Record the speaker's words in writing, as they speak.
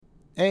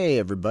Hey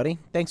everybody,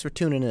 thanks for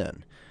tuning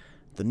in.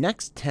 The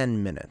next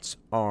 10 minutes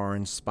are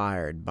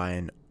inspired by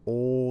an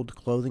old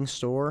clothing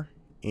store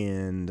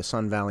in the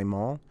Sun Valley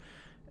Mall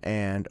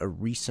and a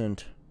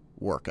recent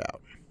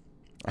workout.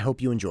 I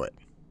hope you enjoy it.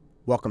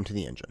 Welcome to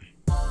the Engine.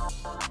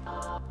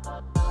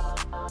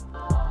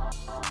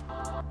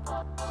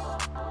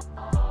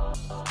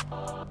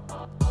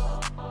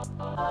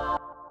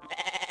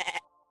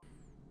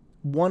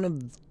 One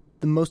of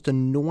the most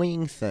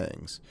annoying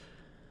things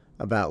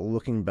about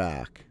looking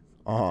back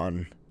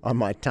on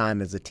my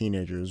time as a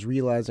teenager is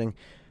realizing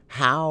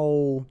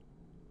how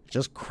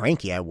just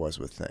cranky I was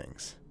with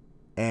things,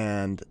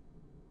 and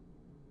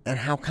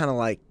how kind of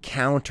like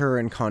counter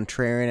and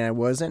contrarian I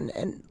was.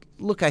 And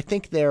look, I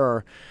think there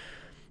are,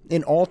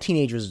 in all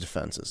teenagers'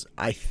 defenses,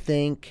 I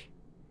think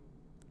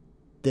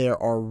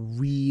there are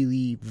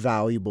really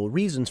valuable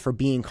reasons for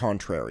being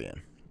contrarian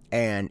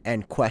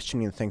and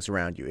questioning the things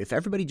around you. If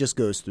everybody just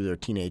goes through their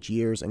teenage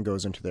years and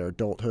goes into their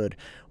adulthood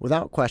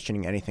without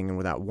questioning anything and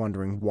without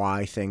wondering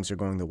why things are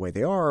going the way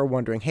they are, or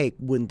wondering, hey,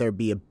 wouldn't there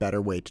be a better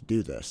way to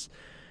do this,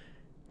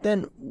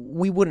 then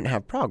we wouldn't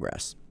have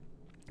progress.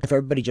 If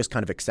everybody just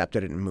kind of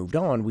accepted it and moved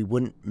on, we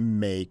wouldn't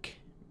make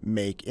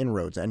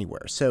inroads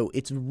anywhere. So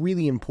it's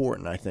really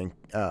important, I think,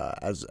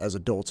 as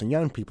adults and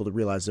young people, to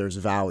realize there's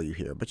value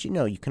here. But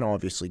you can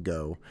obviously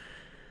go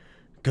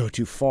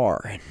too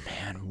far. And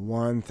man,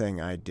 one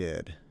thing I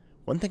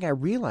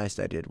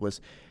realized I did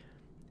was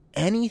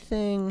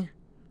anything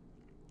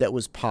that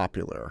was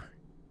popular,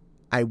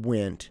 I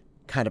went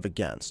kind of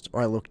against, or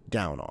I looked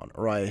down on,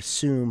 or I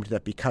assumed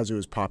that because it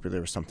was popular,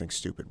 there was something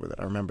stupid with it.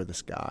 I remember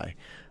this guy,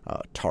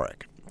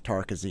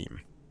 Tariq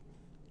Azim.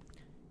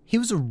 He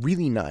was a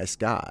really nice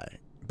guy,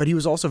 but he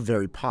was also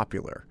very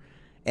popular.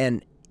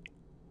 And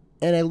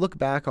I look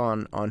back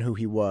on who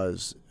he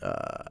was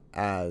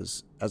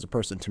as a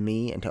person to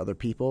me and to other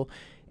people,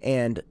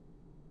 and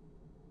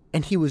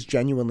he was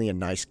genuinely a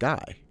nice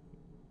guy.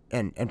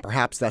 And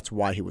perhaps that's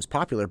why he was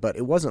popular, but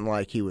it wasn't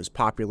like he was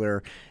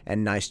popular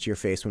and nice to your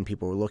face when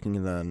people were looking,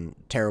 and then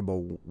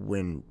terrible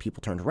when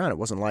people turned around. It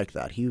wasn't like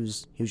that. He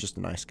was just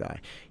a nice guy.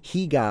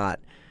 He got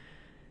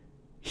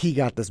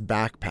this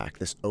backpack,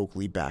 this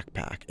Oakley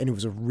backpack, and it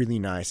was a really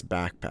nice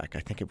backpack. I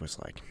think it was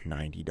like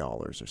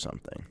 $90 or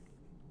something.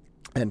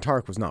 And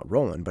Tariq was not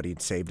rolling, but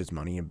he'd saved his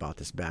money and bought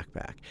this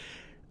backpack.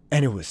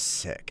 And it was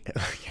sick.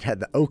 It had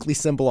the Oakley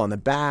symbol on the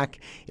back.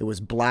 It was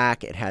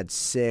black. It had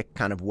sick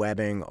kind of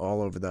webbing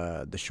all over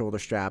the shoulder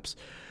straps.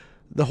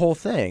 The whole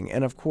thing.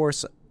 And of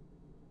course,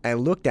 I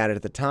looked at it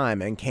at the time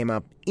and came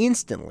up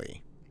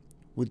instantly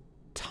with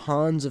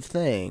tons of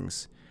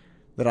things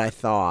that I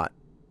thought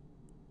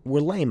were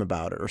lame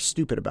about it, or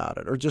stupid about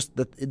it, or just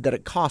that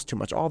it cost too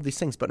much, all of these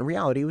things. But in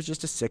reality, it was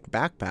just a sick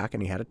backpack,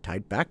 and he had a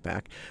tight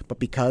backpack. But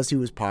because he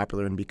was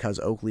popular, and because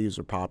Oakleys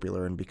were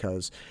popular, and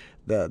because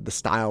the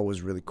style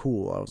was really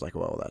cool, I was like,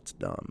 well, that's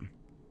dumb.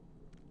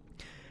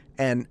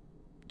 And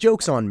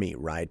joke's on me,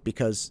 right?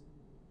 Because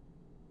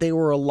there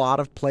were a lot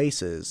of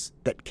places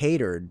that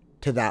catered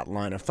to that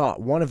line of thought.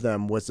 One of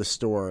them was the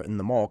store in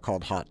the mall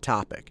called Hot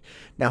Topic.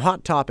 Now,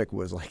 Hot Topic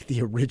was like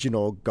the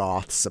original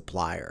goth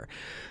supplier.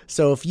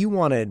 So if you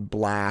wanted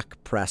black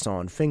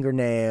press-on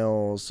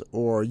fingernails,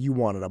 or you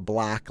wanted a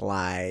black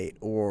light,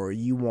 or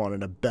you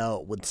wanted a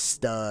belt with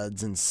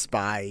studs and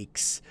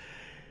spikes,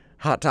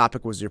 Hot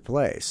Topic was your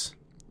place.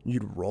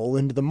 You'd roll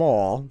into the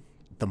mall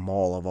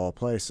of all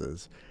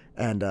places,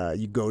 and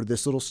you go to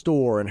this little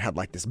store, and it had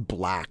like this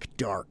black,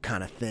 dark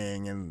kind of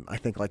thing, and I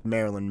think like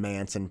Marilyn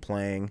Manson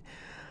playing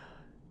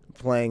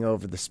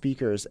over the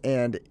speakers,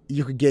 and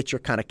you could get your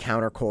kind of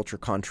counterculture,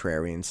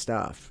 contrarian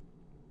stuff.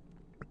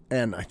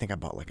 And I think I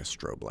bought like a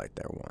strobe light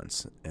there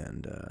once,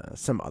 and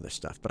some other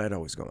stuff, but I'd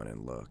always go in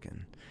and look.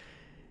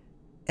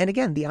 And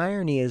again, the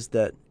irony is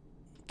that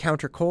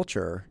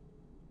counterculture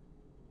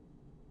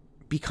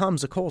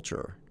becomes a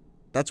culture.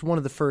 That's one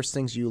of the first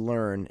things you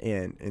learn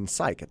in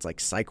psych. It's like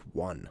Psych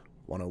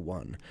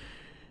 101.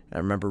 I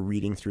remember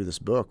reading through this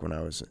book when I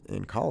was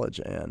in college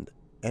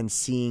and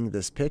seeing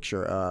this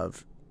picture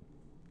of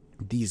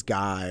these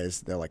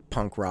guys. They're like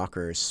punk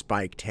rockers,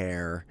 spiked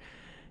hair.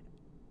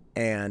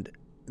 And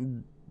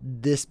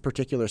this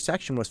particular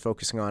section was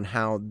focusing on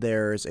how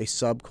there's a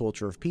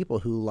subculture of people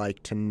who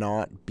like to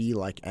not be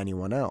like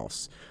anyone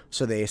else.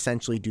 So they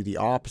essentially do the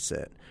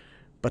opposite,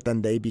 but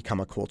then they become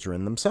a culture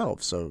in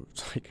themselves. So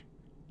it's like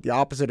the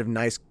opposite of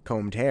nice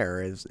combed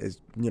hair is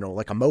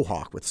like a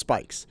mohawk with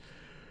spikes.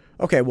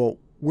 Okay, well,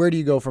 where do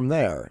you go from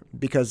there?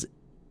 Because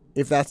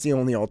if that's the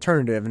only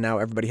alternative, and now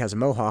everybody has a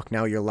mohawk,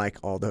 now you're like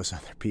all those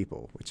other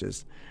people, which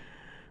is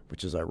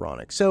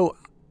ironic. So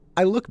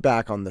I look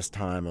back on this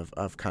time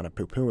of kind of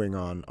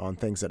poo-pooing on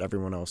things that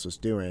everyone else was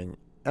doing,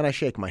 and I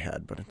shake my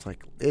head. But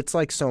it's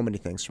like so many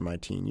things from my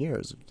teen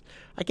years.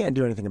 I can't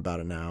do anything about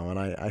it now, and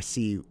I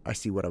see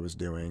what I was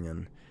doing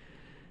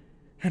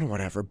and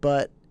whatever.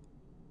 But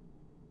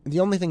the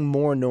only thing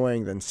more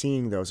annoying than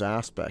seeing those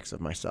aspects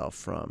of myself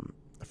from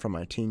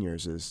my teen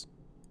years is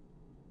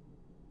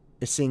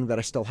seeing that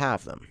I still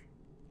have them.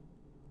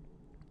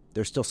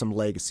 There's still some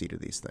legacy to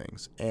these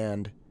things.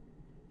 And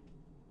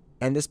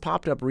And this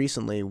popped up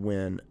recently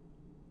when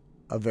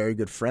a very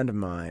good friend of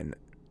mine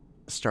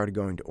started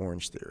going to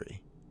Orange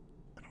Theory.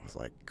 And I was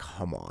like,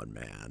 come on,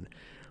 man.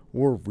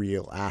 We're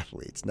real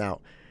athletes.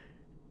 Now,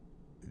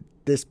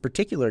 this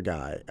particular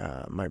guy,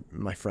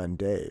 my friend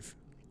Dave,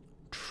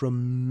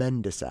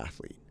 tremendous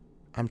athlete.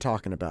 I'm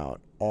talking about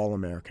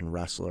all-American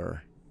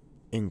wrestler,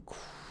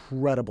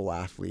 incredible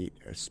athlete,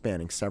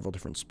 spanning several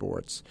different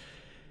sports.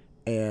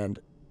 And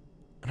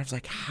I was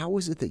like, how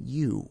is it that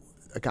you,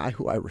 a guy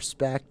who I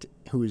respect,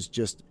 who is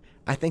just,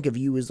 I think of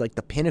you as like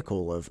the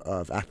pinnacle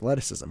of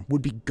athleticism,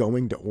 would be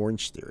going to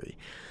Orange Theory?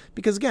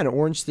 Because again,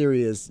 Orange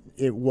Theory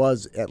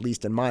was, at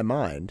least in my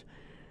mind,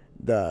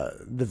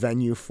 the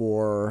venue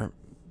for,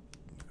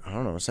 I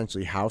don't know,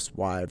 essentially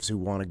housewives who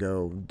want to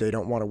go, they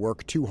don't want to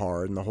work too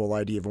hard. And the whole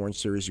idea of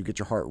Orange Theory is you get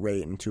your heart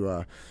rate into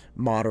a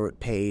moderate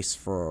pace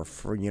for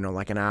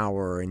like an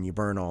hour, and you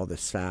burn all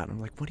this fat.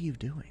 I'm like, what are you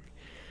doing?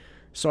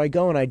 So I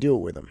go and I do it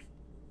with him.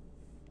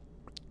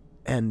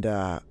 And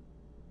oh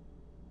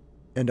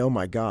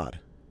my God,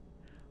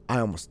 I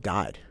almost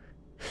died.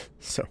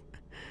 So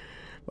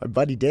my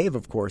buddy Dave,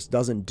 of course,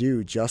 doesn't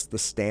do just the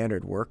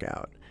standard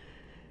workout.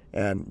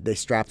 And they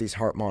strap these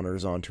heart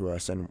monitors onto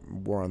us, and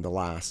we're on the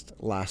last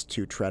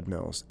two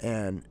treadmills.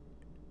 And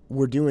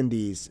we're doing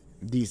these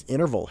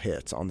interval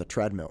hits on the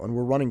treadmill, and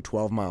we're running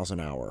 12 miles an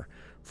hour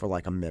for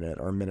like a minute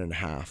or a minute and a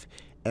half.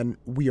 And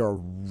we are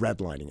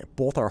redlining it.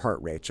 Both our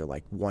heart rates are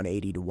like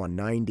 180 to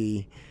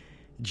 190,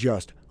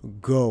 just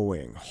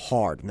going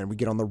hard. And then we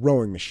get on the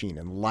rowing machine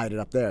and light it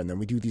up there. And then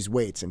we do these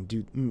weights and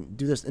do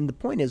this. And the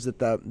point is that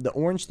the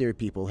Orange Theory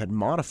people had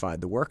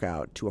modified the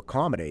workout to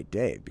accommodate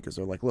Dave, because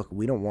they're like, look,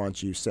 we don't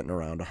want you sitting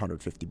around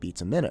 150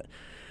 beats a minute.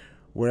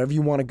 Wherever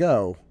you want to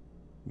go.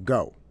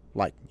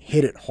 Like,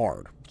 hit it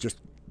hard. Just,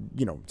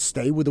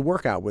 stay with the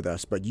workout with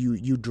us, but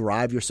you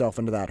drive yourself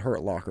into that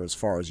hurt locker as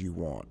far as you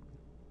want.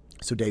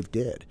 So Dave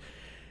did.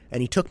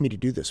 And he took me to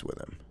do this with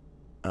him.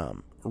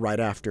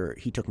 Right after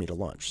he took me to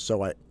lunch.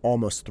 So I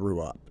almost threw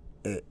up.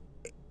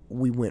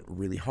 We went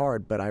really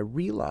hard, but I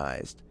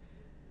realized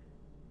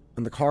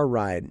on the car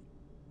ride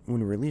when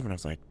we were leaving, I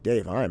was like,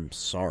 Dave, I'm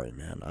sorry,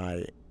 man.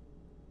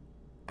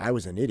 I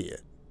was an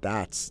idiot.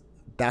 That's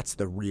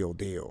the real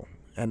deal.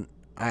 And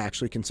I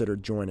actually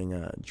considered joining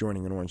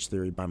an Orange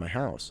Theory by my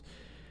house.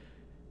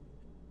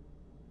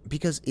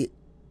 Because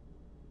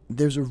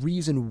there's a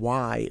reason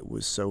why it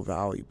was so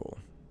valuable.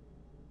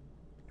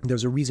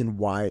 There's a reason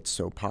why it's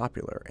so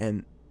popular.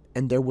 And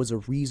there was a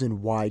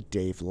reason why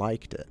Dave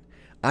liked it.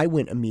 I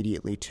went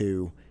immediately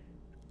to,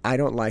 I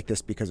don't like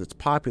this because it's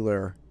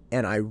popular,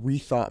 and I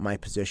rethought my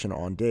position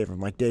on Dave.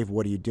 I'm like, Dave,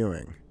 what are you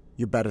doing?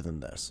 You're better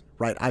than this,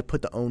 right? I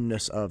put the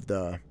onus of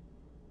the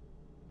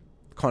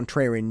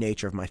contrarian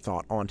nature of my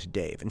thought onto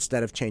Dave.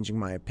 Instead of changing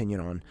my opinion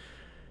on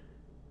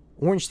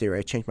Orange Theory,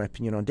 I changed my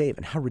opinion on Dave.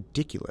 And how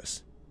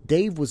ridiculous.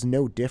 Dave was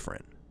no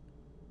different.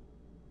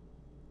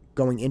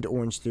 Going into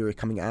Orange Theory,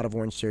 coming out of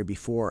Orange Theory,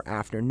 before,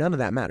 after, none of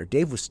that mattered.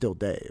 Dave was still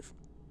Dave.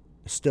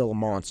 Still a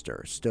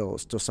monster. Still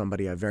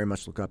somebody I very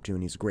much look up to,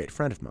 and he's a great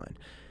friend of mine.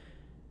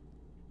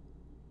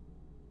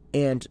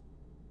 And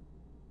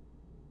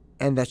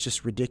that's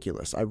just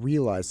ridiculous. I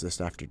realized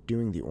this after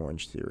doing the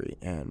Orange Theory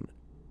and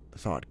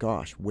thought,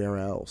 gosh, where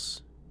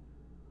else?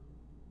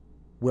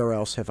 Where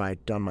else have I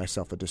done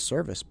myself a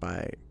disservice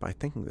by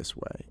thinking this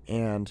way?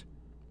 And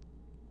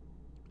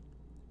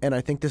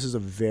I think this is a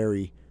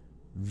very,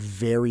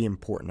 very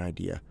important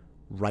idea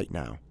right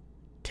now,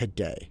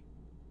 today.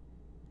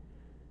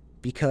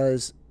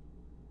 Because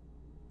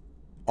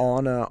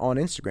on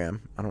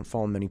Instagram, I don't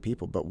follow many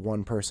people, but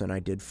one person I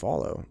did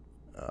follow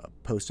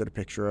posted a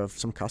picture of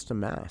some custom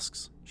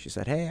masks. She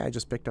said, hey, I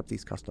just picked up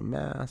these custom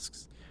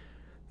masks.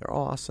 They're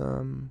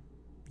awesome.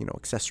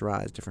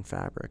 Accessorized, different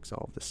fabrics,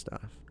 all of this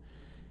stuff.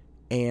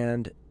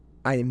 And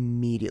I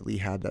immediately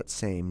had that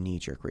same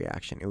knee-jerk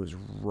reaction. It was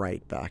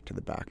right back to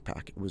the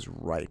backpack. It was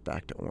right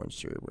back to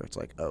Orange Theory, where it's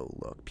like, oh,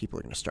 look, people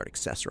are going to start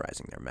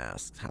accessorizing their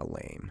masks. How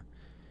lame.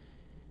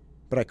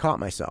 But I caught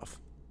myself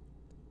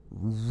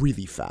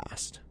really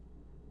fast.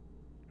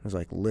 I was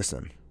like,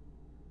 listen,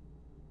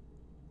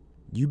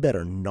 you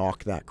better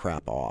knock that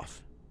crap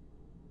off.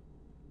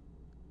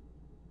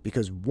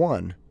 Because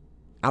one,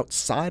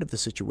 outside of the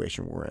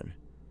situation we're in,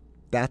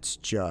 that's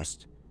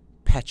just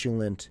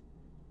petulant,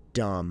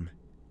 dumb,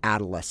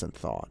 adolescent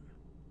thought.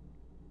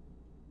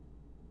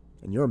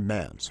 And you're a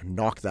man, so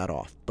knock that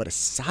off. But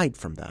aside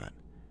from that,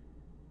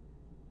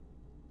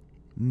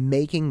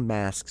 making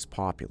masks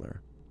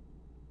popular,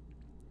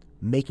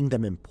 making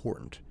them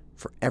important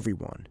for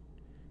everyone,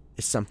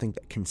 is something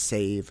that can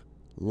save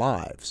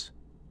lives.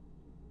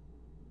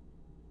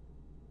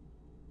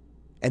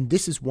 And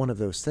this is one of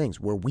those things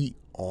where we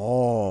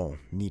all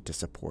need to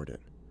support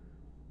it.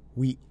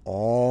 We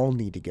all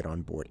need to get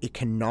on board. It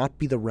cannot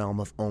be the realm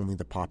of only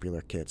the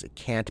popular kids. It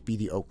can't be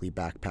the Oakley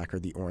backpack or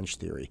the Orange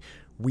Theory.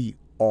 We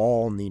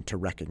all need to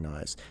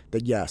recognize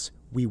that, yes,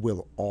 we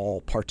will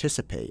all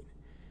participate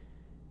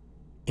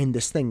in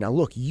this thing. Now,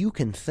 look, you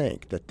can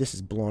think that this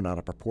is blown out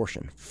of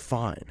proportion.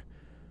 Fine.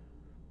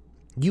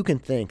 You can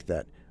think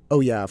that, oh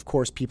yeah, of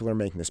course people are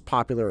making this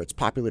popular. It's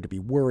popular to be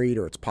worried,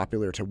 or it's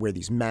popular to wear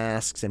these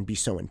masks and be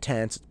so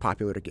intense. It's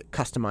popular to get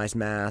customized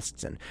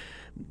masks and,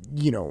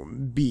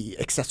 be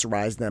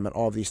accessorize them and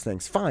all of these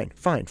things. Fine.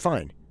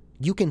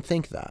 You can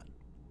think that.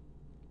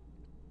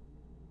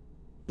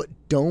 But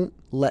don't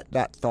let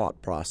that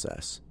thought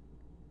process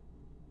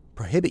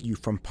prohibit you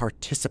from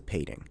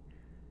participating.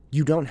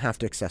 You don't have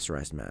to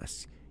accessorize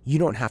masks. You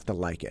don't have to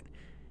like it.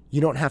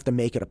 You don't have to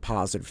make it a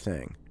positive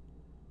thing.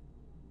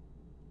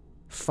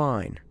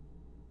 Fine.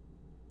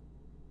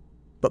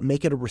 But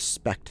make it a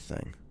respect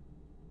thing.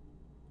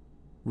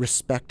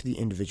 Respect the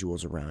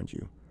individuals around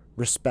you.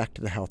 Respect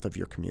the health of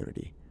your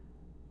community.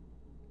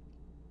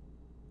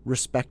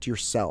 Respect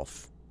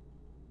yourself.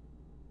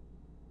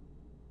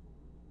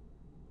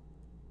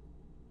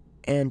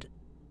 And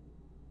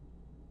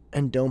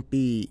don't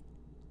be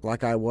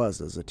like I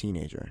was as a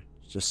teenager,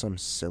 just some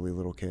silly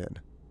little kid.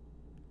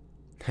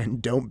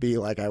 And don't be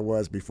like I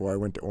was before I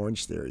went to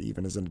Orange Theory,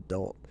 even as an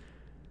adult,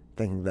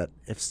 thinking that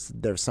if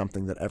there's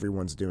something that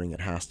everyone's doing,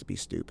 it has to be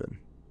stupid.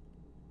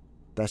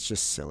 That's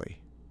just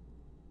silly.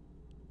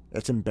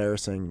 It's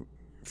embarrassing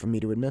for me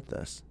to admit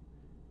this,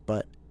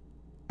 but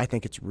I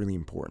think it's really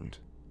important,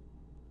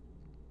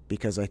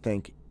 because I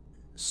think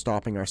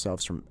stopping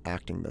ourselves from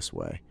acting this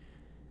way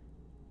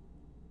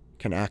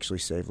can actually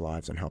save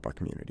lives and help our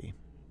community.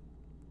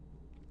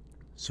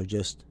 So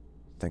just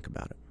think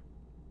about it.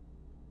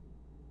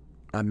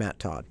 I'm Matt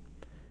Todd,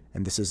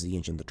 and this is the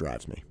engine that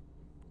drives me.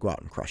 Go out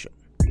and crush it.